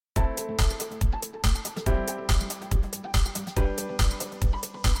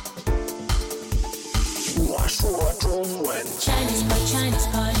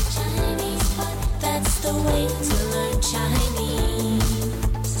the way to learn Chinese.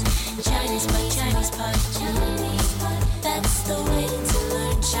 ChinesePod, ChinesePod, ChinesePod. That's the way to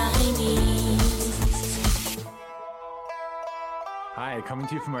learn Chinese. Hi, coming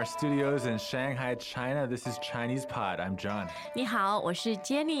to you from our studios in Shanghai, China. This is ChinesePod. I'm John. 你好，我是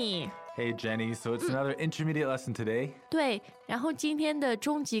Jenny。 Hey, Jenny. So it's another intermediate lesson today. 对，然后今天的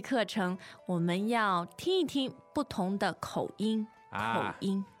中级课程，我们要听一听不同的口音。口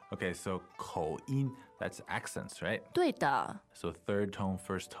音。Okay, so 口音, that's accents, right? 对的。 So third tone,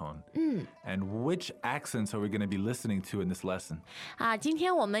 first tone. And which accents are we going to be listening to in this lesson? 今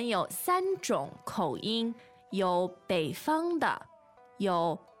天我们有3种口音，有北方的，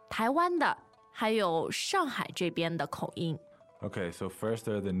有台湾的，还有上海这边的口音。 Okay, so first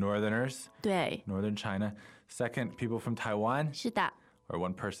there are the northerners. 对。 Northern China. Second, people from Taiwan. 是的。 Or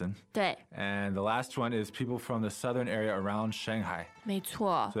one person. 对。 And the last one is people from the southern area around Shanghai. 没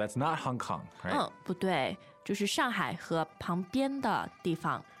错。 So that's not Hong Kong, right? 不对，就是上海和旁边的地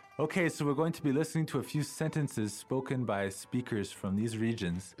方。 Okay, so we're going to be listening to a few sentences spoken by speakers from these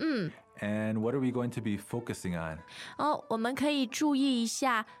regions. And what are we going to be focusing on? 我们可以注意一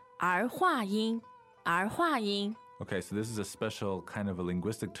下儿化音，儿化音。 Okay, so this is a special kind of a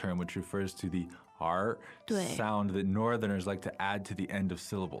linguistic term which refers to the R 对。 sound that northerners like to add to the end of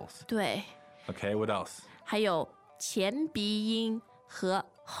syllables. 对。 Okay, what else? 还有前鼻音和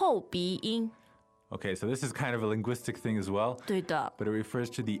后鼻音。 Okay, so this is kind of a linguistic thing as well. 对的。 But it refers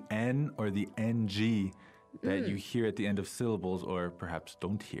to the N or the NG that you hear at the end of syllables or perhaps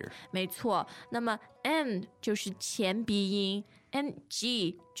don't hear. 没错，那么 N 就是前鼻音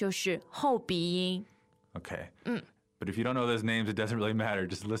 ，NG 就是后鼻音。 Okay. But if you don't know those names, it doesn't really matter.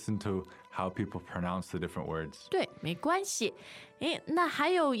 Just listen to how people pronounce the different words. 对，没关系。那还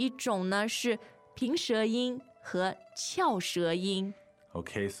有一种呢是平舌音和翘舌音。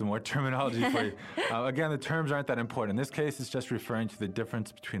 Okay, some more terminology for you. Again, the terms aren't that important. In this case, it's just referring to the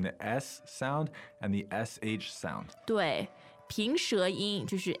difference between the S sound and the SH sound. 对，平舌音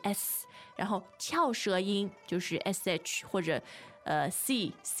就是 S， 然后翘舌音就是 SH 或者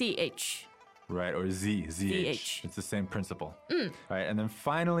CH。 Right, or ZH. It's the same principle. Right, and then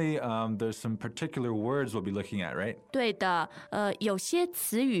finally, there's some particular words we'll be looking at, right? 对的，有些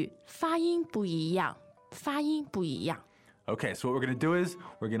词语发音不一样，发音不一样。 Okay, so what we're going to do is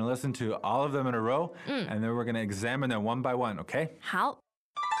we're going to listen to all of them in a row, and then we're going to examine them one by one, okay? 好。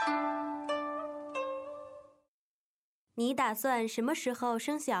你打算什么时候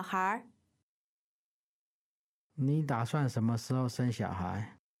生小孩？你打算什么时候生小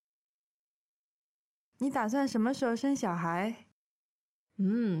孩？你打算什么时候生小孩？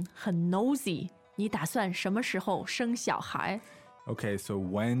很 nosy。你打算什么时候生小孩？ Okay, so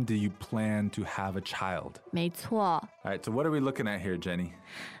when do you plan to have a child? 没错。 All right, so what are we looking at here, Jenny?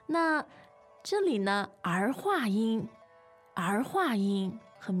 那这里呢，儿化音，儿化音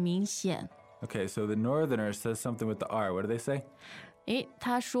很明显。 Okay, so the northerner says something with the R. What do they say?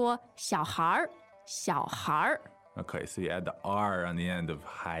 他说小孩儿，小孩儿。 Okay, so you add the R on the end of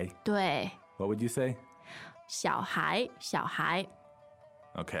hi. 对， What would you say? 小孩，小孩。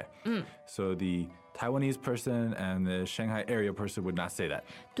 Okay. So the Taiwanese person and the Shanghai area person would not say that.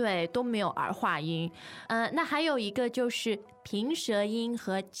 对，都没有儿化音。那还有一个就是平舌音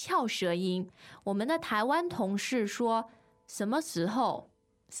和翘舌音。我们的台湾同事说什么时候，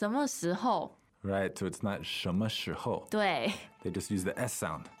什么时候。 Right, so it's not 什么时候. 对， They just use the S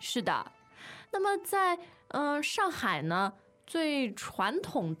sound. 是的。那么在上海呢，最传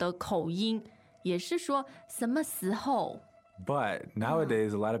统的口音也是说什么时候。 But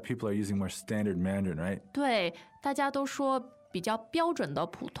nowadays, a lot of people are using more standard Mandarin, right? 对，大家都说比较标准的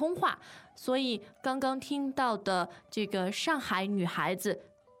普通话，所以刚刚听到的这个上海女孩子，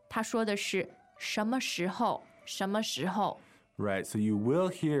她说的是什么时候？什么时候？ Right, so you will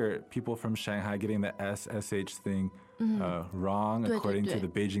hear people from Shanghai getting the SSH thing wrong 对， according 对， to the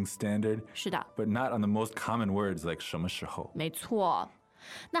Beijing standard, 是的， but not on the most common words like 什么时候. 没错。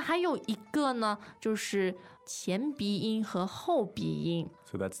那还有一个呢，就是前鼻音和后鼻音。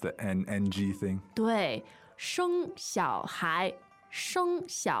 So that's the NNG thing. 对，生小孩，生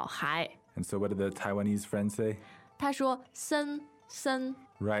小孩。 And so what did the Taiwanese friend say? 他说生生。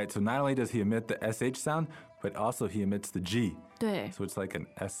 Right, so not only does he emit the SH sound, but also he emits the G. 对 So it's like an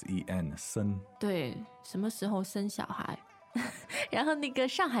SEN, sun. 对，什么时候生小孩？然后那个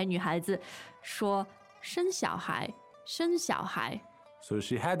上海女孩子说生小孩，生小孩。 So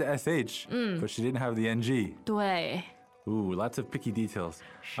she had the SH, but she didn't have the NG. 对， Ooh, lots of picky details.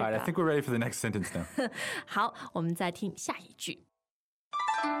 All right, I 的。 think we're ready for the next sentence now. 好，我们再听下一句。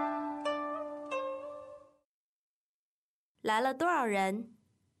来了多少人？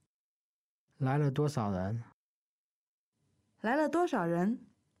来了多少人？来了多少人？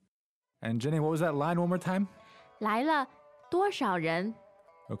 And Jenny, what was that line one more time? 来了多少人？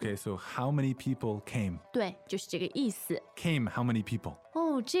 Okay, so how many people came? 对，就是这个意思。 Came, how many people?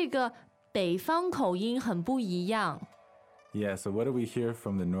 哦，这个北方口音很不一样。Yeah, so what do we hear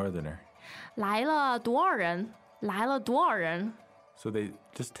from the northerner? 来了多少人？来了多少人？ So they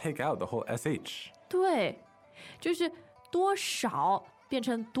just take out the whole sh. 对，就是多少变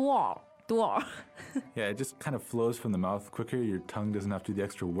成多少多少。Yeah, it just kind of flows from the mouth quicker. Your tongue doesn't have to do the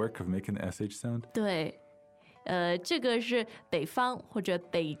extra work of making the sh sound. 对，这个是北方或者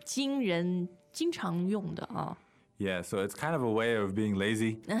北京人经常用的啊。Yeah, so it's kind of a way of being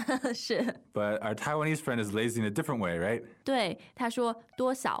lazy. 是， But our Taiwanese friend is lazy in a different way, right? 对，他说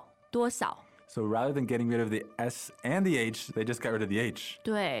多少多少。 So rather than getting rid of the s and the h, they just got rid of the h.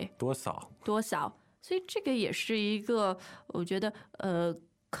 对，多少？多少，所以这个也是一个，我觉得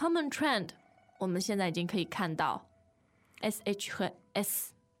common trend，我们现在已经可以看到 sh 和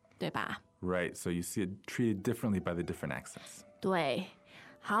s， 对吧？ Right, so you see it treated differently by the different accents. 对，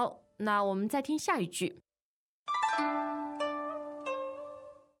好，那我们再听下一句。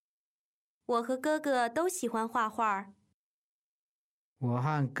我和哥哥都喜欢画画。我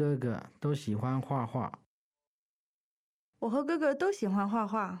和哥哥都喜欢画画。我和哥哥都喜欢画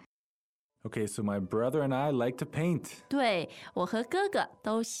画。 Okay, so my brother and I like to paint. 对，我和哥哥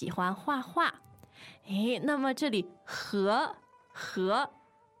都喜欢画画。诶，那么这里和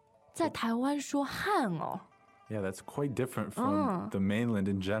在台湾说汉哦， Yeah, that's quite different from the mainland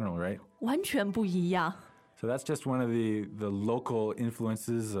in general, right? 完全不一样。 So that's just one of the local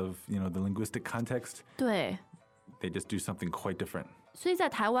influences of, the linguistic context. 对， They just do something quite different. 所以在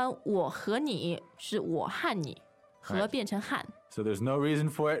台湾，我和你是我和你，和变成汉。 So there's no reason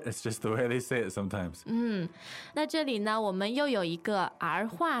for it. It's just the way they say it sometimes. 那这里呢，我们又有一个儿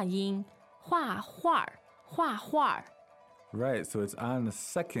化音，画画，画画。 Right, so it's on the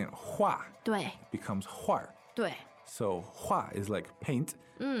second 画对 becomes 画. 对， So 画 is like paint,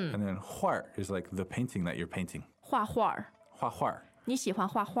 and then 画 is like the painting that you're painting. 画画。画画，你喜欢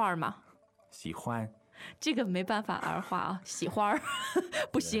画画吗？喜欢。这个没办法儿化啊，喜欢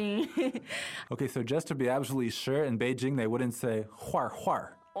不行。 Okay, so just to be absolutely sure, in Beijing they wouldn't say 画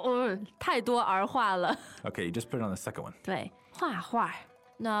画. 太多儿化了。 Okay, you just put it on the second one. 对，画画。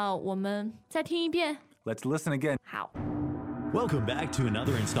那我们再听一遍。 Let's listen again. 好， Welcome back to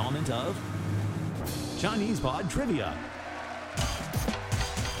another installment of ChinesePod Trivia.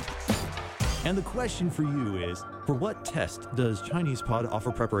 And the question for you is, for what test does ChinesePod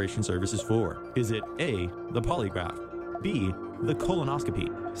offer preparation services for? Is it A, the polygraph, B, the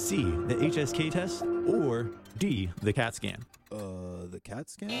colonoscopy, C, the HSK test, or D, the CAT scan? The CAT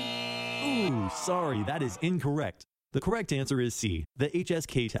scan? Ooh, sorry, that is incorrect. The correct answer is C, the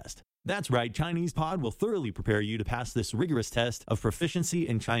HSK test. That's right, ChinesePod will thoroughly prepare you to pass this rigorous test of proficiency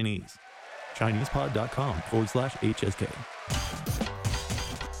in Chinese. ChinesePod.com/HSK.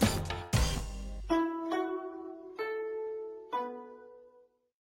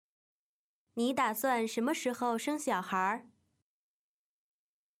 你打算什么时候生小孩？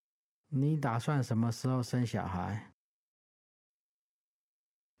你打算什么时候生小孩？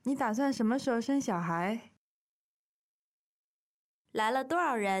你打算什么时候生小孩？来了多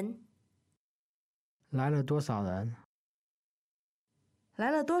少人？来了多少人？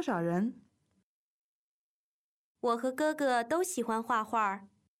来了多少人？我和哥哥都喜欢画画。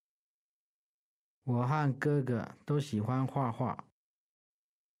我和哥哥都喜欢画画。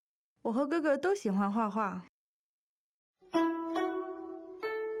我和哥哥都喜欢画画。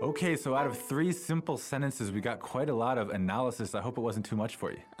 Okay, so out of 3 simple sentences, we got quite a lot of analysis. I hope it wasn't too much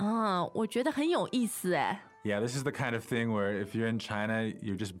for you. 我觉得很有意思哎。 Yeah, this is the kind of thing where if you're in China,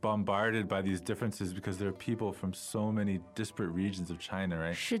 you're just bombarded by these differences because there are people from so many disparate regions of China,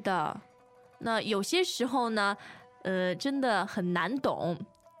 right? 是的，那有些时候呢，真的很难懂，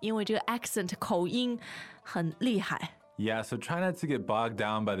因为这个 accent 口音很厉害。 Yeah, so try not to get bogged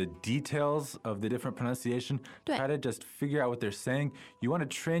down by the details of the different pronunciation. 对。 Try to just figure out what they're saying. You want to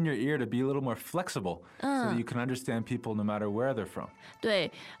train your ear to be a little more flexible so that you can understand people no matter where they're from.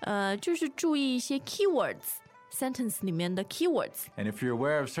 对，就是注意一些 keywords sentence 里面的 keywords。 And if you're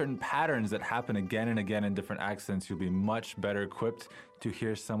aware of certain patterns that happen again and again in different accents, you'll be much better equipped to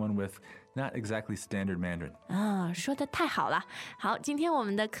hear someone with not exactly standard Mandarin. 说得太好了。好，今天我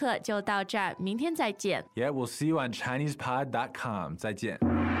们的课就到这儿，明天再见。 Yeah, we'll see you on ChinesePod.com. 再见.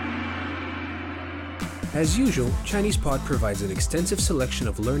 As usual, ChinesePod provides an extensive selection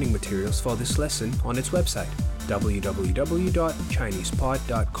of learning materials for this lesson on its website,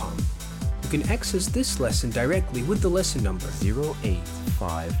 www.chinesepod.com. can access this lesson directly with the lesson number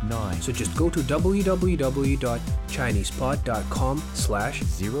 0859. So just go to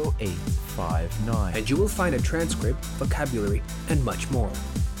www.chinesepod.com/0859 and you will find a transcript, vocabulary, and much more.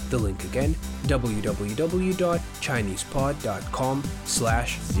 The link again,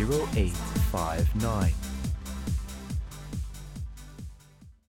 www.chinesepod.com/0859.